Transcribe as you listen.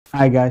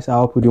Hi guys, I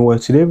hope you're doing well.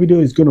 Today's video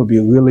is going to be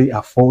really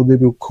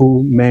affordable,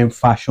 cool men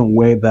fashion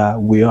wear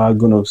that we are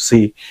going to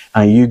see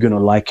and you're going to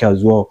like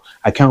as well.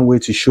 I can't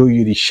wait to show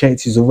you the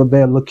shirt is over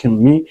there. Look at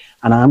me,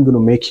 and I'm going to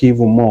make it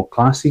even more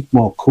classic,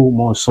 more cool,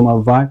 more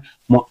summer vibe,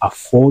 more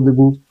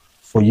affordable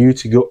for you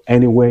to go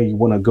anywhere you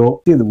want to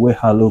go. See the way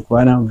I look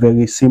right now,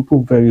 very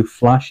simple, very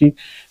flashy,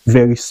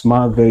 very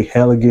smart, very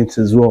elegant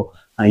as well.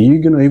 And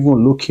you're gonna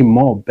even looking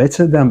more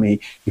better than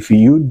me if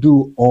you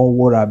do all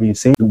what I've been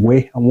saying. The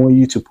way I want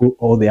you to put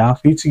all the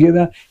outfit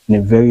together in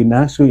a very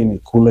nice way, in the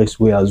coolest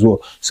way as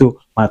well. So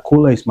my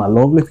coolest, my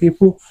lovely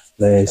people,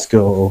 let's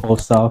go.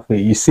 First outfit,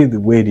 you see the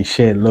way the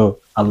shirt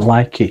look, I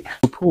like it.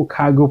 We put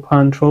cargo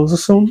pant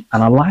trousers on,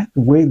 and I like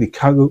the way the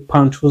cargo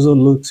pant trousers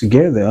look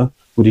together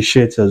with the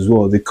shirt as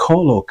well. The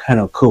color kind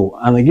of cool,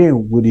 and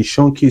again with the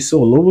chunky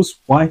solos,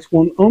 white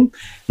one on,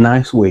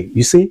 nice way.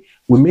 You see,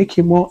 we make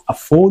it more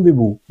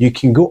affordable. You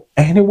can go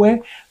anywhere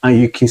and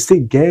you can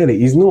still get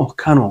it. It's not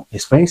kind of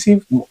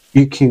expensive.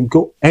 You can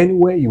go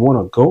anywhere you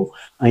want to go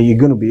and you're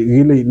going to be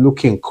really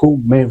looking cool,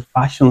 man,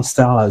 fashion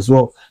style as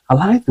well. I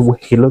like the way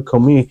he look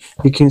at me.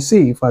 You can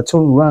see if I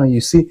turn around,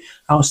 you see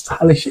how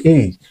stylish it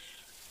is.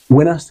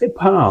 When I step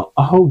out,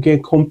 I'll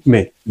get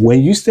compliment.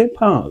 When you step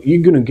out,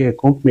 you're gonna get a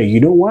compliment. You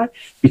know why?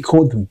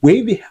 Because the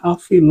way the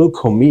outfit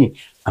look on me,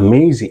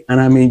 amazing, and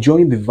I'm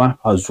enjoying the vibe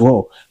as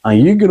well. And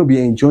you're gonna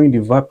be enjoying the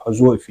vibe as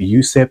well if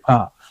you step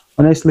out.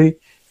 Honestly,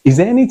 is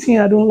there anything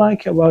I don't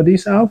like about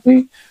this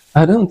outfit?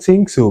 I don't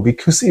think so,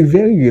 because it's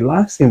very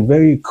relaxing,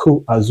 very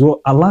cool as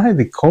well. I like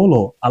the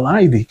color, I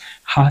like the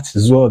heart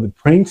as well, the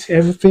print,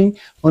 everything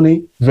on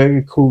it,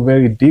 very cool,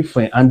 very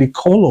different, and the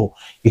color,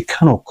 it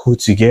kind of cool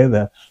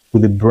together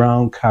with the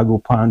brown cargo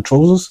pant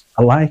trousers.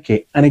 I like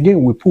it. And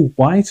again, we put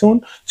white on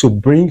to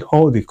bring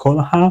all the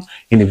color out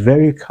in a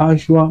very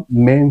casual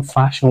men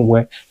fashion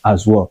wear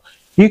as well.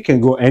 You can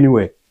go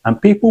anywhere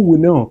and people will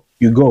know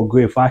you got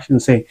great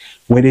fashion sense.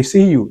 When they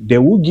see you, they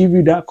will give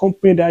you that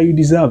compliment that you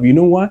deserve. You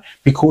know why?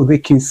 Because they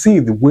can see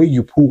the way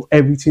you put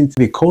everything to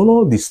the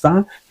color, the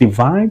style, the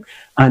vibe,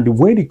 and the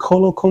way the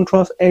color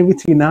contrasts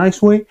everything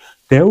nice way.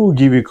 They will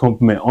give you a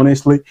compliment.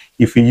 Honestly,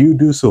 if you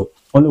do so,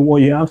 only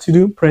what you have to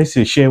do, press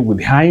your share with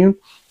the iron.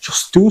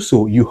 Just do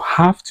so. You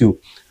have to.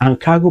 And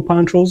cargo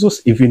pant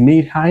trousers, if you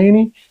need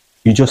ironing,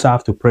 you just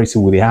have to press it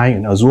with the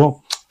iron as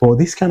well. For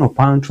this kind of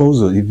pant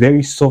trousers, it's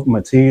very soft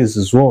materials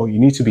as well. You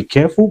need to be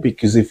careful,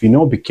 because if you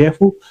not be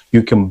careful,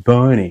 you can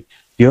burn it.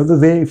 The other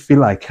day, I feel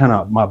like kind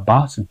of my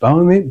about to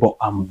burn it, but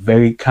I'm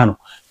very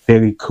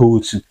cool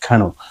to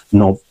kind of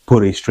not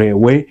put it straight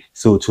away,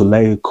 so to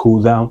let it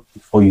cool down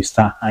before you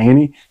start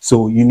ironing.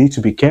 So you need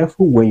to be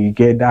careful when you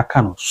get that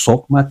kind of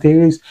soft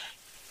materials.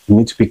 You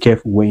need to be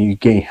careful when you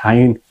get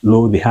iron,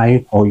 lower the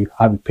iron, or you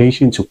have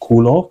patience to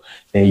cool off,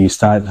 then you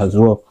start as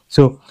well.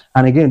 So,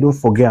 and again, don't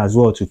forget as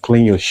well to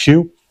clean your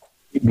shoe,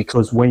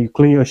 because when you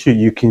clean your shoe,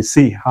 you can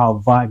see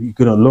how vibe you're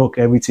gonna look.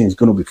 Everything is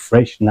gonna be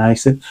fresh,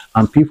 nice,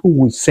 and people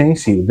will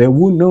sense it. They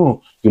will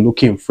know you're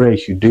looking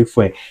fresh, you're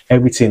different,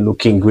 everything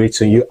looking great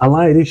to you. I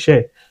like this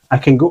shirt. I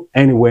can go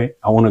anywhere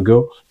I want to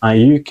go,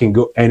 and you can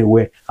go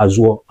anywhere as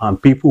well,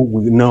 and people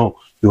will know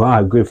you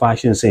have a great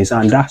fashion sense.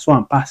 And that's why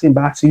I'm passing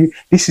back to you.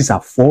 This is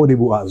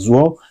affordable as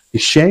well. The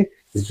shirt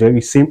is very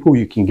simple.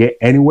 You can get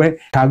anywhere.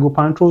 Cargo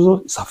pant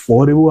trouser is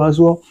affordable as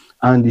well,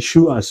 and the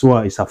shoe as well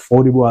is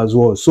affordable as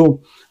well.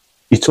 So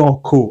it's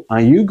all cool,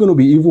 and you're gonna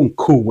be even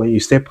cool when you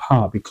step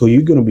out, because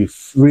you're gonna be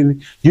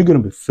feeling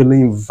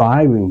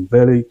vibing,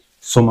 very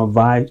summer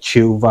vibe,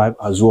 chill vibe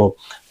as well.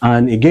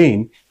 And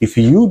again, if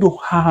you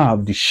don't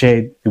have the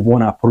shirt you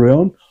want to put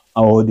on,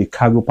 or the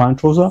cargo pant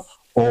trouser,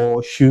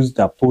 or shoes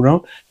that put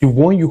on, the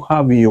one you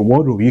have in your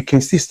wardrobe, you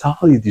can still style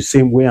it the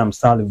same way I'm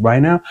styling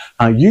right now,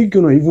 and you're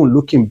gonna even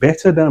looking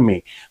better than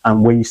me.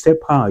 And when you step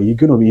out, you're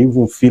gonna be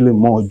even feeling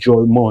more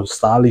joy, more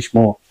stylish,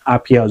 more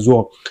happy as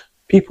well.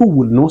 People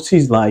will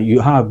notice like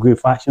you have great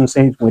fashion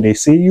sense when they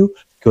see you,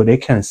 because they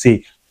can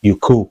say you're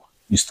cool,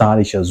 you're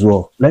stylish as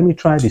well. Let me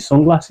try the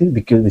sunglasses,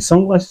 because the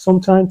sunglasses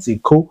sometimes it's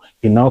cool,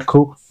 it's not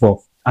cool, but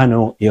I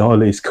know it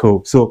always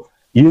cool. So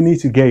you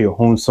need to get your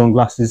own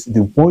sunglasses.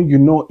 The one you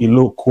know it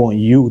look cool on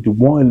you, the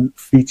one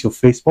fit your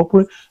face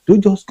properly.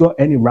 Don't just got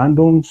any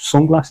random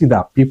sunglasses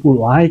that people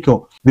like.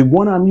 Or the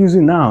one I'm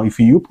using now, if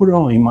you put it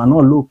on, it might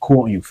not look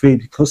cool on your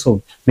face, because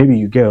of maybe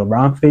you get a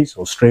round face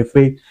or straight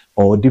face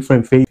or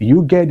different face. If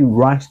you get the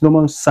right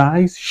normal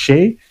size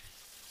shade,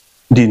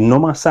 the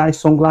normal size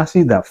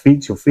sunglasses that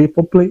fit your face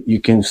properly,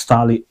 you can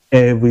style it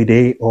every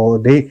day, all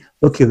day.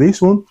 Look at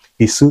this one,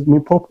 it suits me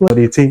properly. What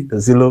do you think?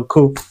 Does it look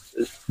cool?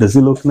 Does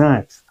it look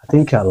nice? I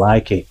think I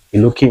like it.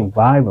 It's looking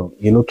vibrant,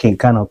 it's looking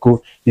kind of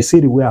cool. You see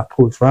the way I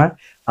pose, right?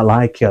 I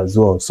like it as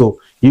well. So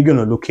you're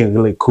gonna looking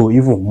really cool,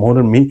 even more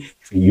than me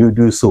if you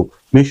do so.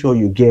 Make sure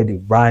you get the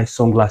right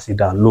sunglasses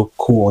that look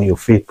cool on your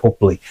face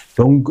properly.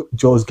 Don't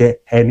just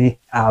get any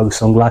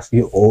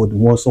sunglasses or the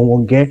one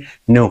someone get.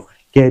 No,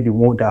 get the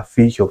one that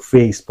fits your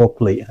face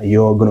properly, and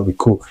you're gonna be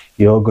cool.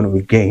 You're gonna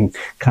be getting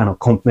kind of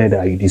compliment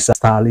that you deserve.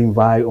 Styling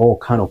vibe, all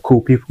kind of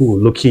cool people will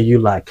look at you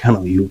like kind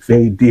of you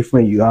very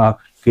different. You are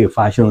great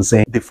fashion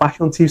sense. The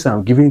fashion tips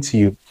I'm giving to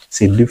you,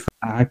 It's a different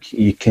act.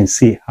 You can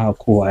see how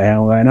cool I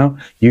am right now.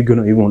 You're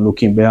gonna even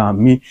looking better at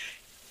me.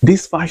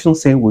 This fashion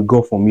sense we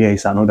got from here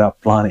is another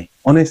planet.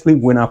 Honestly,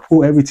 when I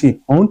put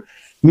everything on,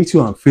 me too,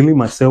 I'm feeling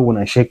myself when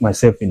I shake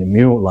myself in the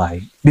mirror.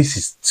 Like, this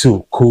is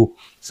too cool.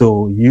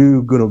 So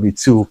you're gonna be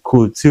too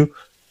cool too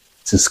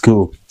to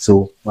school.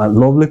 So my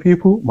lovely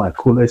people, my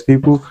coolest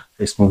people,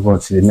 let's move on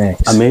to the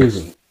next.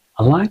 Amazing.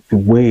 I like the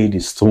way the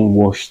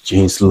stonewashed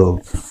jeans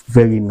look.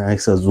 Very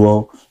nice as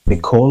well. The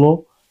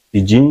color,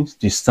 the jeans,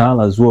 the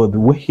style as well. The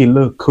way he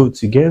look cool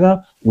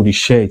together with the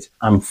shirt.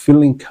 I'm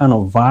feeling kind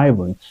of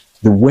vibrant.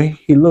 The way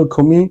he look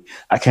on me,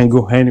 I can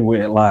go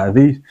anywhere like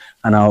this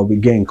and I'll be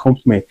getting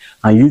compliment.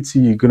 And you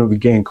too, you're gonna be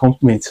getting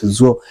compliments as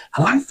well.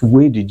 I like the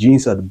way the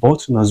jeans at the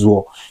bottom as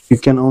well. You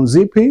can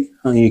unzip it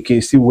and you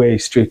can see wear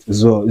it straight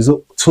as well. It's a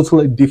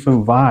totally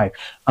different vibe.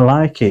 I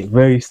like it.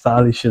 Very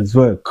stylish as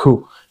well.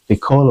 Cool. The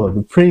color,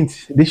 the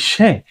print, the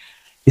shape.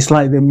 It's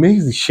like they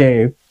mix the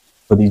shape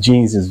for the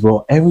jeans as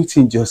well.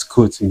 Everything just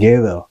cool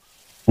together.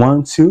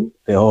 1, 2,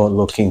 they're all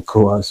looking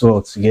cool as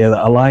well together.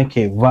 I like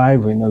it.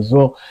 Vibrant as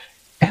well.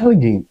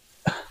 Elegant.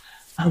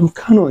 I'm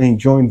kind of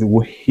enjoying the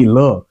way he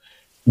look.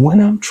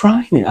 When I'm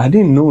trying it, I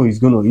didn't know it's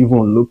gonna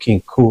even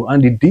looking cool.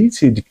 And the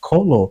detail, the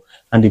color,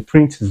 and the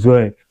print as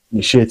well,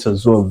 the shades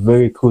as well,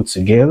 very cool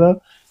together.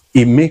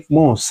 It make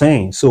more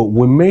sense. So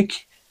we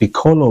make the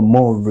color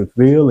more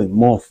revealing,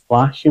 more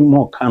flashing,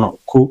 more kind of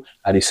cool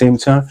at the same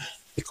time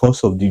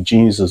because of the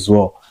jeans as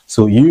well.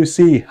 So you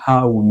see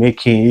how we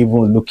make it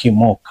even looking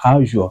more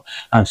casual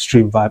and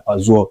street vibe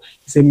as well.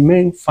 It's a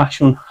main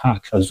fashion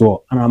hack as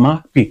well. And I'm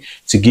happy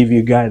to give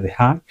you guys the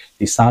hack,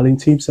 the styling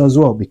tips as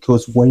well.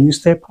 Because when you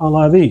step out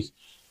like this,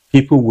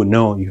 people will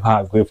know you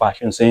have great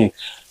fashion sense.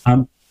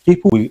 And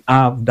people will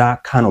have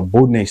that kind of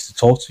boldness to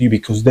talk to you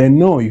because they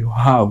know you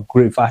have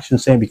great fashion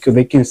sense because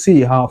they can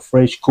see how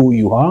fresh, cool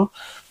you are.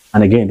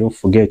 And again, don't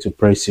forget to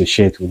press your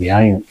shirt with the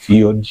iron. If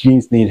your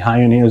jeans need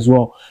ironing as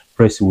well,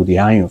 press it with the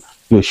iron.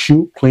 Your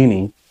shoe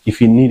cleaning,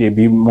 if you need a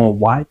bit more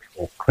wipe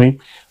or cream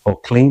or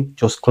clean,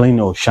 just clean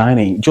or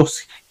shining,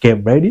 just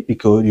get ready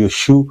because your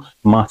shoe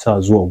matter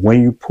as well.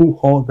 When you put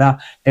all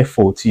that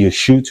effort to your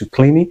shoe to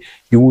clean it,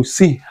 you will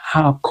see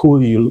how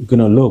cool you're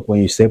gonna look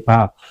when you step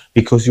out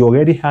because you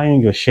already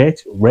iron your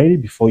shirt ready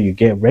before you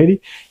get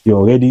ready. You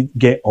already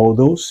get all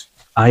those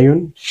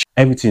iron.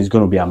 Everything is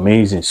gonna be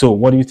amazing. So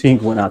what do you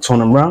think when I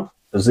turn around?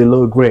 Does it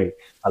look great?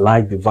 I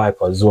like the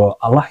vibe as well.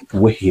 I like the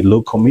way he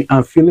look on me.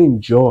 I'm feeling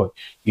joy.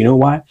 You know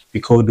why?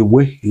 Because the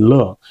way he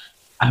look,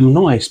 I'm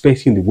not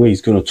expecting the way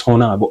it's going to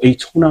turn out, but it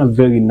turned out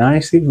very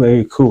nicely,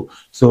 very cool.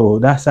 So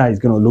that's how it's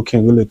going to look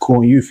really cool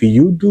on you. If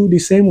you do the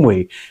same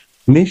way,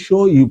 make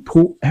sure you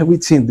put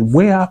everything the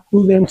way I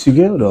put them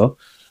together.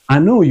 I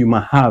know you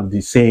might have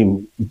the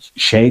same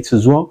shades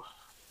as well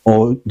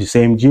or the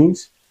same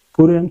jeans.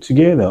 Put them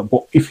together.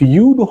 But if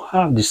you don't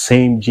have the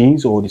same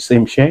jeans or the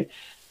same shade,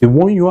 the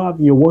one you have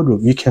in your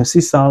wardrobe, you can see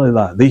solid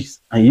like this,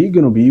 and you're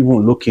gonna be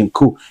even looking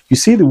cool. You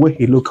see the way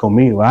he look on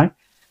me, right?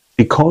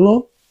 The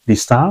color, the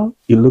style,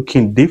 you're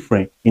looking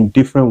different in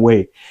different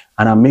way,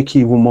 and I make it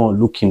even more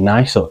looking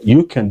nicer.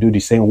 You can do the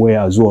same way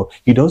as well.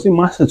 It doesn't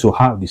matter to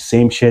have the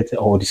same shirt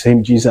or the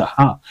same jeans I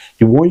have.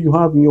 The one you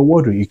have in your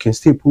wardrobe, you can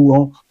still put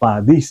on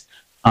like this,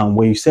 and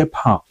when you step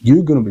out,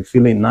 you're gonna be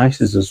feeling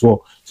nice as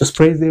well. Just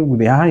press them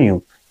with the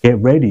iron, get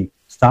ready,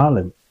 style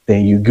them.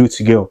 Then you're good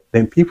to go.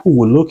 Then people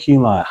will look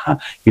in like,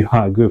 you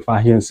have good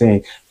fashion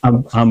saying,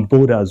 I'm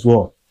bold as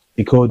well.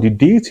 Because the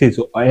details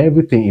of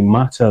everything it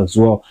matters as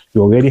well.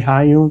 You already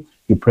iron,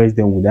 you press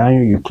them with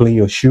iron, you clean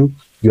your shoe,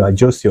 you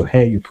adjust your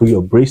hair, you put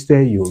your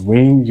bracelet, your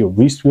ring, your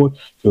wristwatch,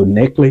 your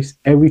necklace,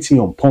 everything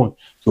on point.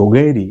 You're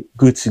ready,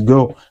 good to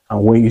go.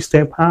 And when you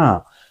step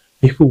out,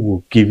 people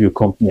will give you a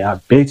compliment. I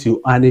bet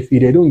you. And if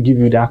they don't give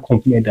you that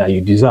compliment that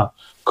you deserve,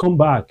 come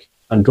back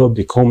and drop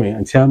the comment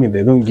and tell me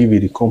they don't give you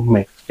the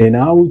compliment. Then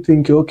I will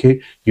think,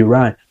 okay, you're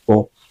right.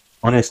 But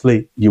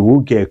honestly, you will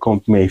get a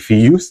compliment. If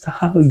you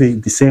style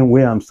the same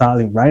way I'm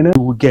styling right now,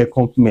 you will get a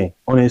compliment.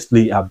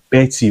 Honestly, I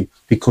bet you.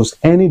 Because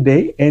any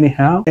day,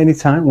 anyhow,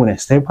 anytime when I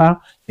step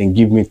out, then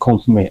give me a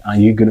compliment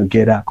and you're going to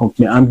get that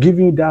compliment. I'm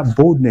giving you that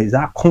boldness,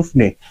 that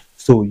confidence,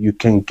 so you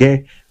can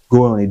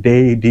go on a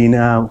day,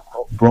 dinner,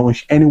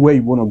 brunch, anywhere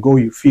you want to go.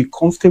 You feel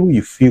comfortable,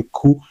 you feel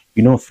cool,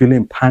 you're not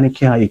feeling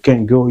panicky, you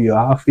can't go your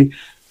outfit.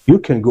 You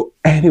can go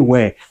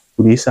anywhere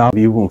with this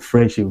outfit, even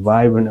fresh and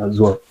vibrant as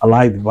well. I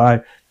like the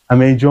vibe.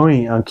 I'm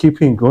enjoying and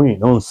keeping going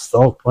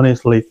non-stop.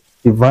 Honestly,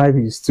 the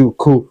vibe is too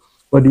cool.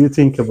 What do you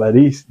think about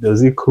this?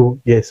 Does it cool?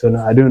 Yes or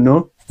no? I don't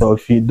know. But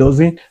if it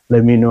doesn't,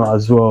 let me know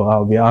as well.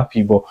 I'll be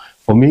happy. But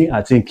for me,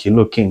 I think it's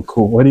looking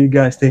cool. What do you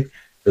guys think?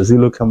 Does it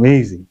look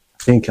amazing?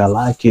 I think I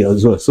like it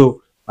as well.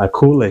 So my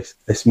coolest.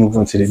 Let's move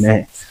on to the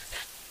next.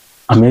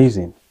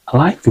 Amazing. I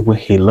like the way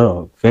he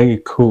looked.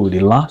 Very cool. The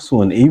last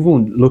one,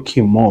 even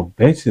looking more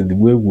better, the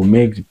way we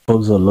make the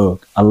puzzle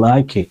look. I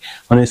like it.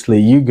 Honestly,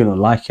 you're going to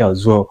like it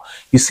as well.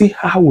 You see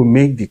how we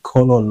make the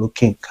color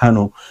looking kind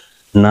of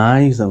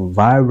nice and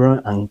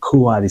vibrant and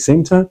cool at the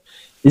same time?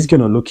 it's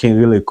gonna looking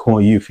really cool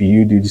on you if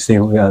you do the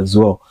same way as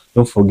well.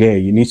 Don't forget,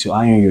 you need to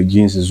iron your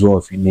jeans as well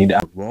if you need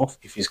that rough.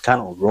 If it's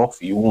kind of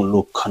rough, you won't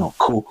look kind of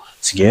cool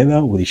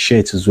together with the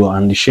shirt as well.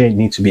 And the shirt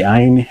needs to be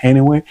ironed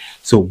anyway.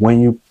 So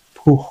when you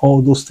put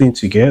all those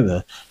things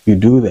together, you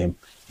do them,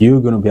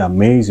 you're gonna be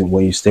amazing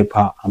when you step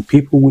out, and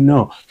people will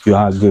know you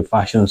have good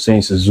fashion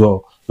sense as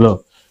well.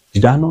 Look,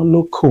 did I not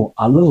look cool?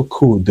 I look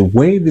cool. The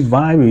way the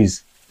vibe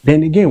is.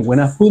 Then again, when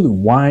I put the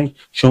white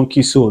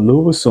chunky sole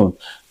loafers on,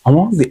 I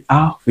want the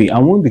outfit, I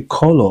want the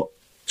color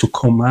to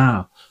come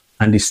out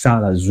and the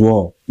style as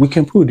well. We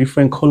can put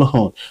different color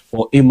on,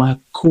 but it might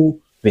cool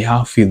the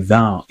outfit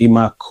down. It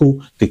might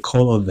cool the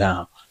color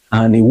down,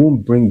 and it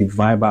won't bring the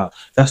vibe out.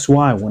 That's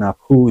why when I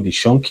put the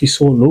chunky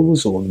sole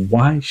loafers or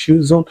white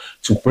shoes on,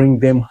 to bring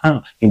them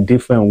out in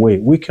different way.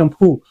 We can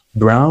put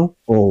brown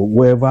or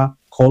whatever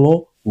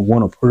color we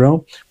want to put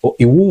on, but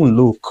it won't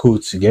look cool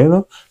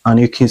together. And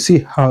you can see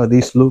how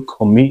this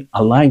look on me.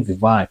 I like the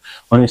vibe.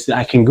 Honestly,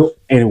 I can go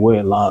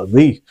anywhere like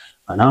this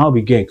and I'll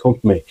be getting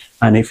compliment.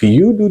 And if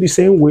you do the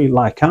same way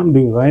like I'm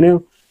doing right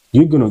now,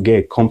 you're gonna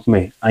get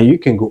compliment, and you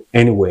can go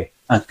anywhere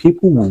and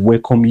people will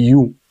welcome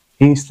you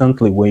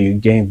instantly when you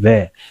get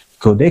there,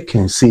 because they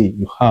can see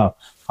you have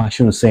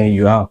fashion saying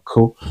you are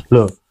cool.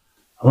 Look,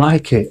 I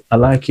like it. I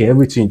like it.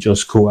 Everything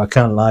just cool. I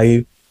can't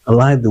lie. I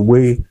like the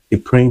way the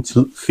print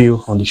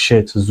feel on the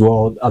shirt as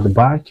well at the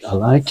back. I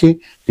like it.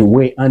 The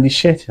way, and the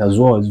shirt as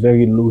well is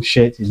very low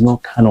shirt. It's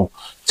not kind of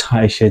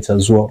tight shirt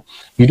as well.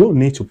 You don't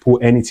need to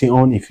put anything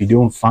on. If you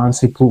don't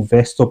fancy put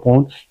vest up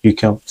on, you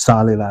can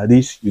style it like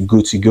this. You're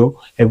good to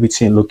go.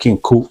 Everything looking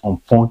cool on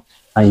point,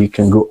 and you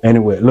can go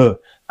anywhere.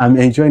 Look, I'm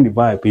enjoying the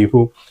vibe,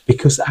 people,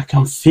 because I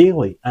can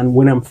feel it. And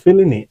when I'm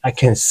feeling it, I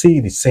can see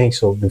the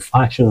sense of the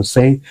fashion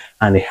sense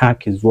and the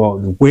hack as well.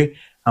 The way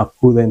I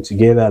put them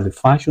together, the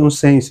fashion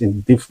sense is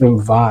a different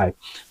vibe,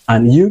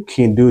 and you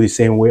can do the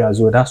same way as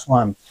well. That's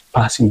why I'm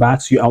passing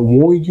back to you. I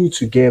want you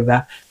to get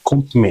that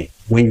compliment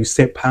when you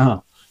step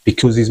out,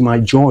 because it's my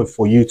joy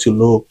for you to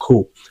look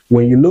cool.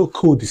 When you look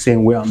cool the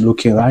same way I'm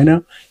looking right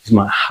now, it's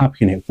my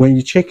happiness. When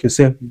you check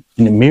yourself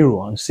in the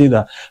mirror and see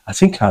that I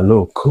think I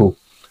look cool,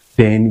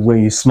 then when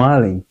you're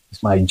smiling,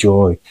 it's my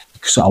joy,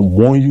 because I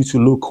want you to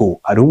look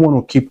cool. I don't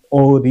want to keep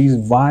all these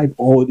vibe,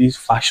 all these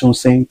fashion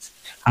sense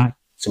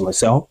to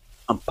myself.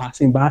 I'm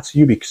passing back to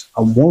you because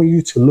I want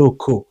you to look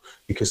cool,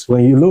 because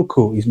when you look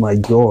cool, it's my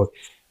joy.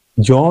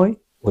 Joy,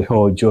 we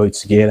hold joy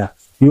together.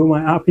 You're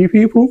my happy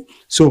people.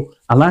 So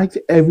I like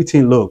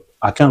everything. Look,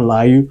 I can't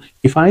lie you.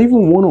 If I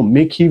even want to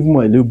make it even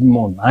a little bit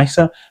more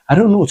nicer, I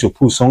don't know to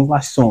put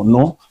sunglasses on,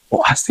 no,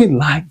 but I still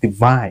like the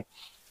vibe.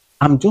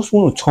 I'm just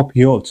want to top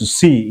you up to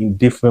see in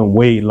different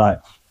way.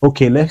 Like,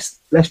 okay, let's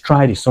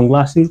try the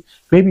sunglasses.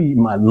 Maybe it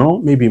might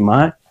not, maybe it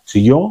might to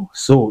yours.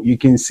 So you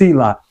can see,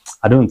 like,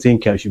 I don't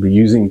think I should be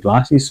using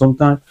glasses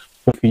sometimes.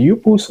 But if you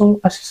put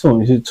sunglasses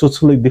on, it's a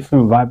totally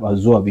different vibe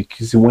as well,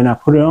 because when I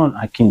put it on,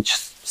 I can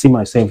just see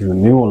myself in the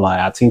mirror. Like,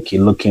 I think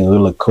it's looking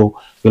really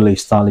cool, really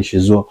stylish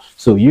as well.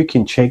 So you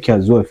can check it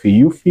as well. If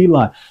you feel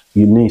like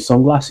you need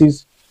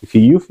sunglasses, if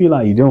you feel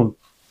like you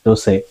don't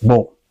say,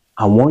 but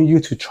I want you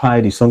to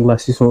try the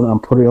sunglasses on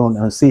and put it on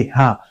and see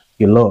how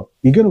you look.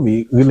 You're gonna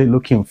be really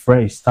looking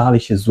fresh,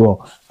 stylish as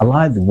well. I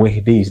like the way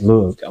these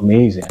look.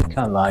 Amazing. I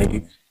can't lie to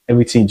you.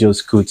 Everything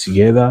just good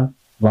together,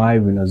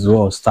 vibing as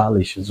well,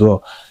 stylish as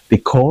well. The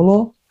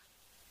color,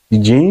 the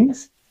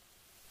jeans,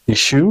 the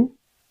shoe,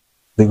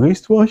 the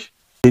wristwatch,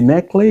 the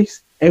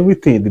necklace,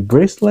 everything, the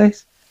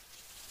bracelets,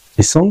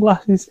 the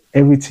sunglasses,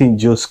 everything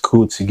just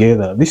cool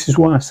together. This is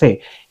what I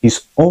say.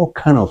 It's all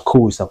kind of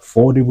cool. It's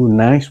affordable,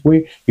 nice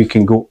way. You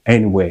can go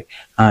anywhere,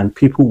 and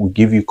people will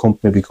give you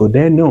compliment because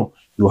they know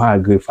you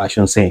have a great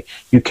fashion saying.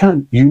 You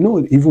can't, you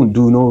know, even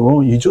do no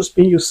wrong. You just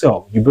be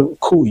yourself. You be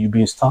cool. You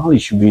being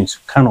stylish. You being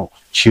kind of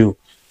chill,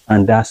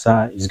 and that's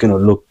how it's gonna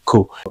look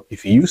cool.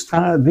 If you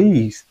style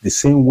these the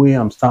same way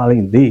I'm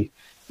styling these,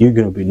 you're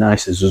gonna be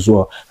nice as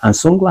well. And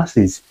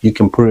sunglasses, you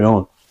can put it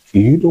on. If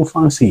you don't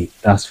fancy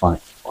it, that's fine.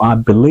 I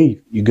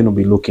believe you're gonna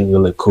be looking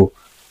really cool.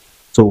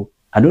 So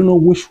I don't know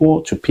which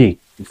one to pick.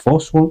 The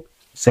first one,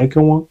 the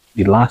second one,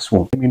 the last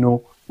one. Let me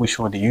know which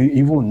one do you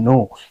even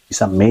know. It's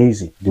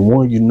amazing. The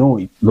one you know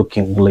is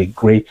looking really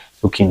great,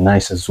 looking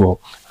nice as well,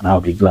 and I'll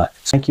be glad.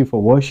 Thank you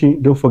for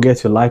watching. Don't forget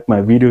to like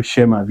my video,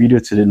 share my video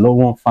to the loved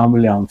one,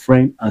 family and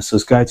friend, and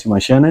subscribe to my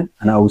channel.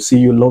 And I will see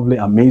you lovely,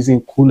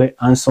 amazing, cool,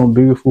 handsome,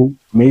 beautiful,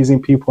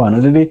 amazing people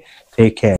another day. Take care.